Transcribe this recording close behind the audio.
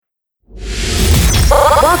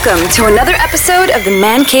Welcome to another episode of the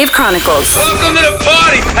Man Cave Chronicles. Welcome to the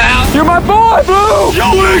party, pal! You're my boy, Blue! Yo,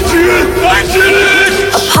 Adrian!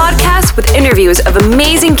 A podcast with interviews of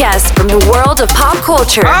amazing guests from the world of pop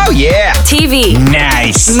culture. Oh, yeah! TV.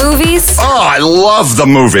 Nice! Movies. Oh, I love the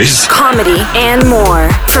movies! Comedy and more.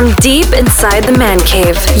 From deep inside the Man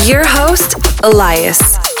Cave, your host,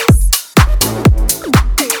 Elias.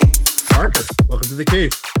 Parker, welcome to the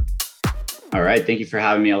cave. All right. Thank you for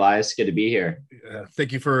having me, Elias. Good to be here.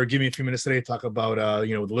 Thank you for giving me a few minutes today to talk about,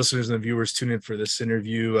 the listeners and the viewers tune in for this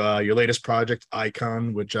interview. Your latest project,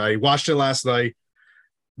 Icon, which I watched it last night.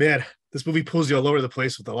 Man, this movie pulls you all over the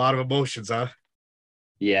place with a lot of emotions, huh?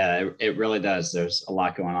 Yeah, it really does. There's a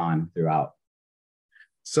lot going on throughout.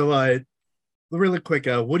 So, really quick,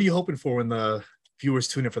 what are you hoping for when the viewers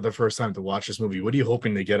tune in for the first time to watch this movie? What are you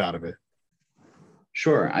hoping to get out of it?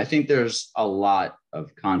 Sure. I think there's a lot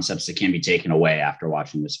of concepts that can be taken away after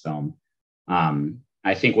watching this film.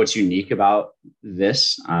 I think what's unique about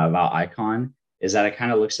this, about Icon, is that it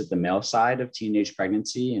kind of looks at the male side of teenage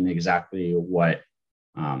pregnancy and exactly what,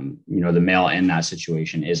 the male in that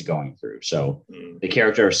situation is going through. So the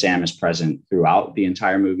character of Sam is present throughout the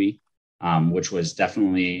entire movie, which was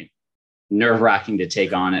definitely nerve-wracking to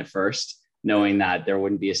take on at first, knowing that there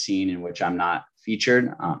wouldn't be a scene in which I'm not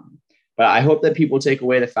featured. But I hope that people take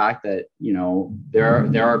away the fact that,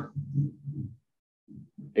 there are,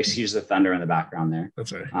 excuse the thunder in the background there.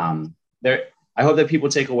 That's right. I hope that people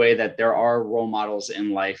take away that there are role models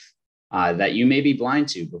in life that you may be blind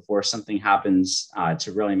to before something happens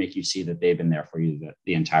to really make you see that they've been there for you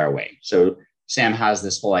the entire way. So Sam has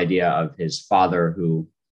this whole idea of his father who,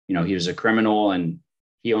 he was a criminal, and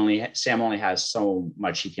Sam only has so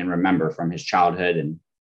much he can remember from his childhood. And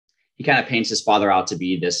he kind of paints his father out to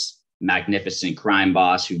be this magnificent crime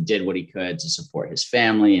boss who did what he could to support his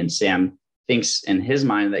family. And Sam thinks in his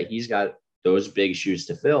mind that he's got those big shoes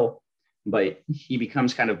to fill, but he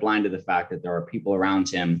becomes kind of blind to the fact that there are people around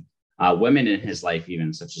him, women in his life,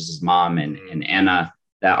 even such as his mom and Anna,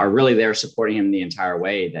 that are really there supporting him the entire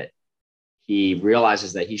way, that he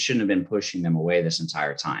realizes that he shouldn't have been pushing them away this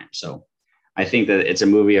entire time. So I think that it's a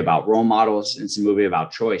movie about role models. It's a movie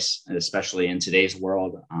about choice, especially in today's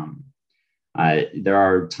world. There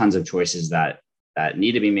are tons of choices that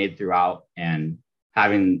need to be made throughout, and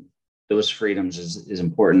having those freedoms is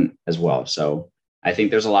important as well. So I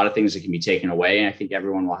think there's a lot of things that can be taken away, and I think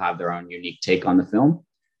everyone will have their own unique take on the film.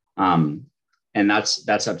 And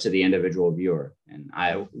that's up to the individual viewer. And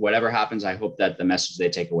whatever happens, I hope that the message they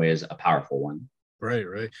take away is a powerful one.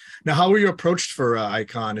 Right. Now, how were you approached for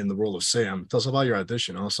Icon in the role of Sam? Tell us about your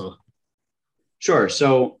audition also. Sure.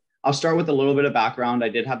 So I'll start with a little bit of background. I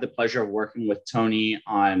did have the pleasure of working with Tony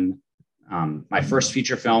on my first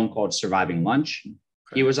feature film called Surviving Lunch.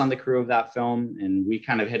 Okay. He was on the crew of that film, and we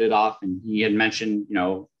kind of hit it off. And he had mentioned,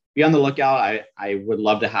 be on the lookout. I would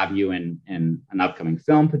love to have you in an upcoming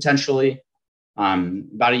film potentially.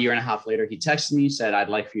 About a year and a half later, he texted me, said, I'd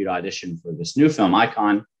like for you to audition for this new film,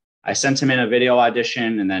 Icon. I sent him in a video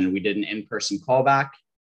audition, and then we did an in-person callback.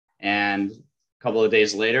 And a couple of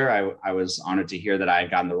days later, I was honored to hear that I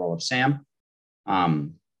had gotten the role of Sam.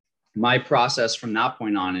 My process from that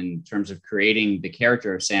point on, in terms of creating the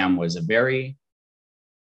character of Sam, was a very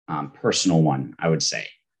personal one, I would say.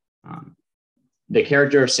 The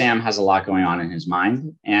character of Sam has a lot going on in his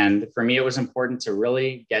mind. And for me, it was important to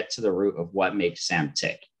really get to the root of what makes Sam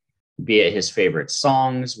tick, be it his favorite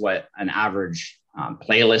songs, what an average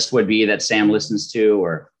playlist would be that Sam listens to,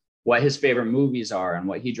 or what his favorite movies are and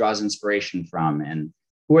what he draws inspiration from, and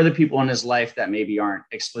who are the people in his life that maybe aren't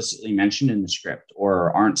explicitly mentioned in the script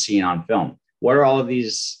or aren't seen on film. What are all of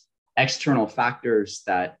these external factors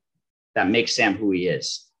that make Sam who he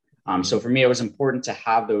is? So for me, it was important to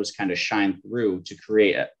have those kind of shine through to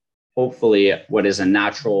create, hopefully, what is a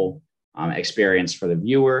natural experience for the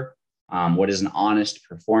viewer, what is an honest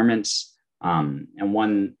performance, and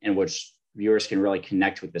one in which viewers can really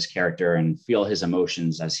connect with this character and feel his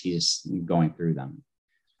emotions as he's going through them.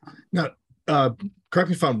 Now, correct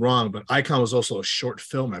me if I'm wrong, but Icon was also a short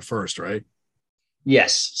film at first, right?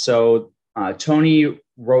 Yes. So Tony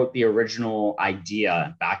wrote the original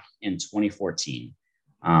idea back in 2014.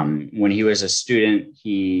 When he was a student,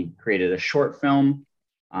 he created a short film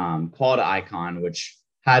called Icon, which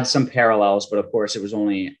had some parallels, but of course it was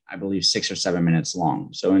only, I believe, 6 or 7 minutes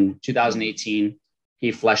long. So in 2018,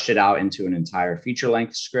 he fleshed it out into an entire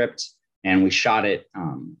feature-length script, and we shot it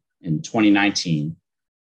in 2019.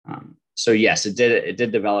 So yes, it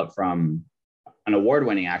did develop from an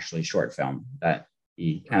award-winning, actually, short film that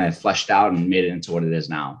he kind of fleshed out and made it into what it is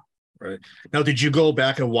now. Right. Now, did you go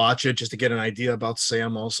back and watch it just to get an idea about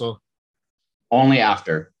Sam also? Only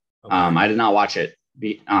after. Okay. I did not watch it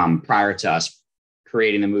prior to us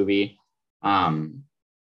creating the movie.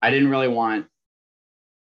 I didn't really want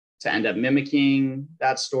to end up mimicking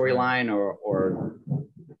that storyline or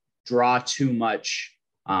draw too much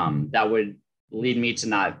that would lead me to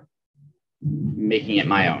not making it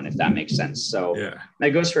my own, if that makes sense. So that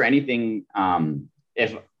goes for anything.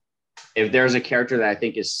 If there's a character that I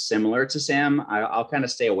think is similar to Sam, I'll kind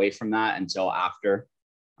of stay away from that until after,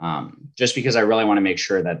 just because I really want to make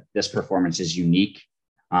sure that this performance is unique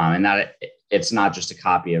and that it's not just a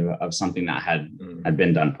copy of something that had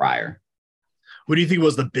been done prior. What do you think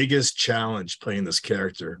was the biggest challenge playing this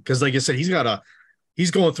character? Because like I said,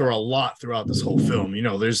 he's going through a lot throughout this whole film. You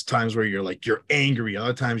know, there's times where you're angry.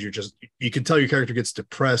 Other times you can tell your character gets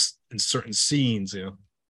depressed in certain scenes, you know?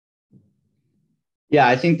 Yeah,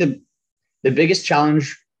 I think the biggest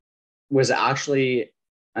challenge was actually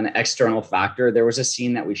an external factor. There was a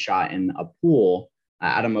scene that we shot in a pool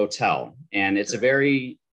at a motel, and it's a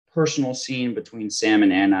very personal scene between Sam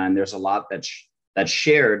and Anna, and there's a lot that's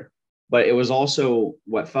shared, but it was also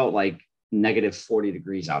what felt like negative 40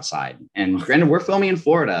 degrees outside. And granted, we're filming in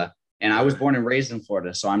Florida, and I was born and raised in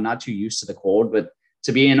Florida, so I'm not too used to the cold, but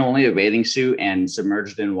to be in only a bathing suit and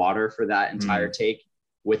submerged in water for that entire take,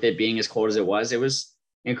 with it being as cold as it was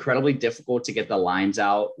incredibly difficult to get the lines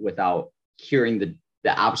out without hearing the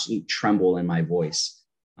absolute tremble in my voice.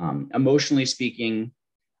 Emotionally speaking,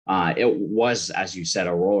 it was, as you said,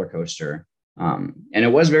 a roller coaster. And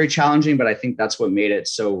it was very challenging, but I think that's what made it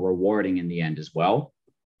so rewarding in the end as well.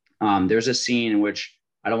 There's a scene in which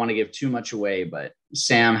I don't want to give too much away, but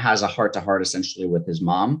Sam has a heart-to-heart essentially with his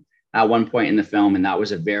mom at one point in the film. And that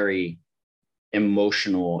was a very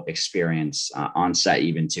emotional experience on set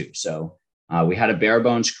even too. So we had a bare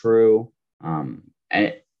bones crew.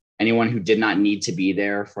 Anyone who did not need to be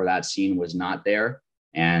there for that scene was not there.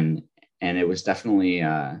 And it was definitely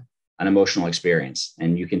an emotional experience.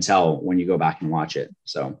 And you can tell when you go back and watch it.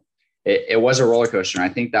 So it was a roller coaster. And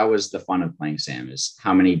I think that was the fun of playing Sam, is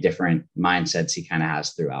how many different mindsets he kind of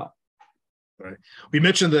has throughout. Right. We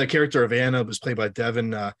mentioned the character of Anna was played by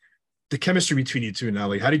Devin. The chemistry between you two now,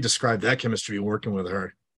 like, how do you describe that chemistry working with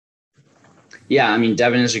her? Yeah, I mean,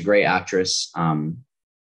 Devin is a great actress.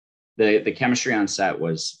 The chemistry on set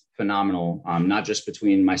was phenomenal, not just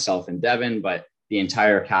between myself and Devin, but the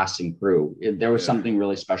entire cast and crew. There was something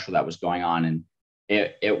really special that was going on, and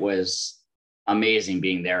it was amazing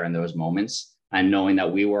being there in those moments and knowing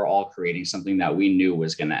that we were all creating something that we knew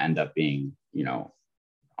was going to end up being,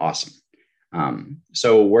 awesome.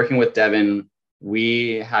 So working with Devin,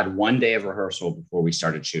 we had one day of rehearsal before we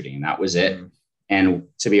started shooting, and that was it. And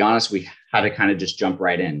to be honest, we had to kind of just jump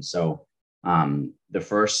right in. So the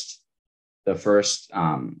first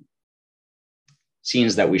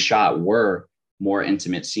scenes that we shot were more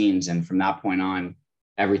intimate scenes. And from that point on,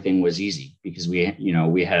 everything was easy because we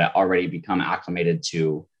had already become acclimated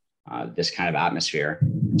to this kind of atmosphere.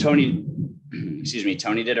 Tony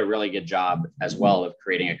did a really good job as well of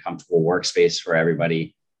creating a comfortable workspace for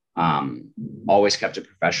everybody. Always kept it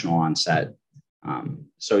professional on set.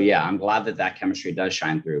 So yeah, I'm glad that chemistry does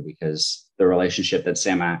shine through, because the relationship that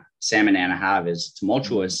Sam and Anna have is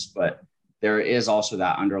tumultuous, but there is also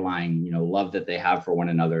that underlying, love that they have for one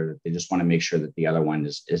another. They just want to make sure that the other one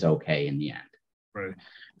is okay in the end. Right.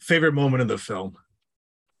 Favorite moment in the film?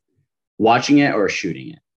 Watching it or shooting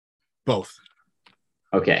it? Both.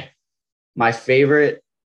 Okay. My favorite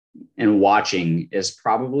in watching is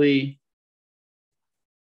probably,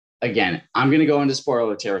 again, I'm going to go into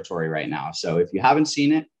spoiler territory right now. So if you haven't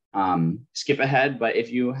seen it, skip ahead. But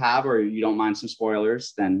if you have, or you don't mind some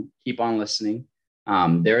spoilers, then keep on listening.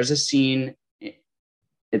 There's a scene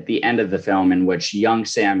at the end of the film in which young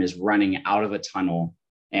Sam is running out of a tunnel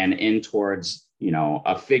and in towards,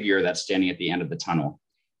 a figure that's standing at the end of the tunnel.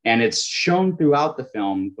 And it's shown throughout the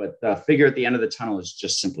film, but the figure at the end of the tunnel is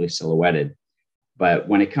just simply silhouetted. But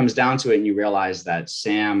when it comes down to it and you realize that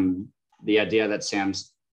the idea that Sam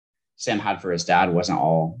had for his dad wasn't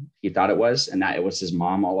all he thought it was, and that it was his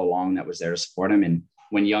mom all along that was there to support him. And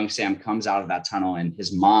when young Sam comes out of that tunnel and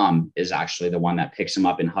his mom is actually the one that picks him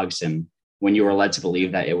up and hugs him, when you were led to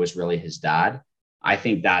believe that it was really his dad, I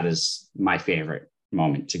think that is my favorite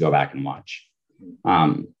moment to go back and watch.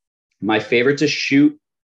 My favorite to shoot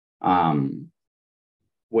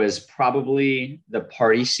was probably the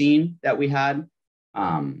party scene that we had.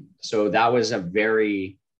 So that was a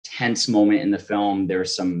very tense moment in the film.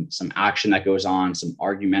 There's some action that goes on, some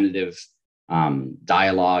argumentative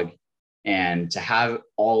dialogue, and to have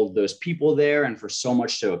all of those people there and for so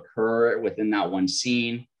much to occur within that one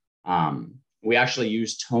scene. We actually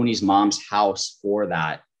used Tony's mom's house for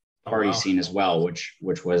that party scene as well,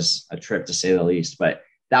 which was a trip to say the least. But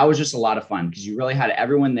that was just a lot of fun because you really had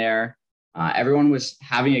everyone there. Everyone was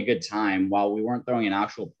having a good time. While we weren't throwing an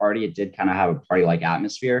actual party, it did kind of have a party-like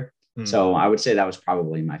atmosphere. So I would say that was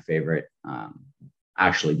probably my favorite,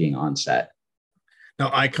 actually being on set. Now,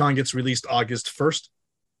 Icon gets released August 1st.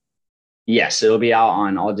 Yes, it'll be out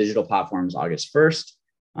on all digital platforms August 1st.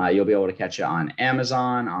 You'll be able to catch it on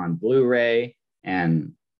Amazon, on Blu-ray,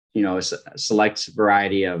 and a select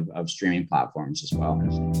variety of streaming platforms as well.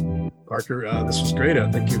 Parker, this was great.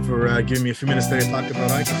 Thank you for giving me a few minutes today to talk about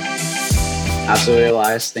Icon. Absolutely,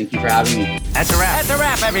 Elias. Thank you for having me. That's a wrap. That's a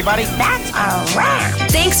wrap, everybody. That's a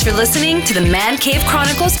wrap. Thanks for listening to the Man Cave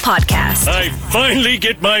Chronicles podcast. I finally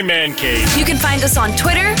get my man cave. You can find us on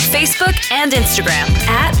Twitter, Facebook, and Instagram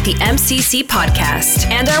at the MCC Podcast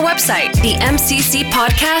and our website,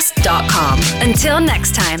 themccpodcast.com. Until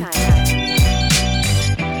next time.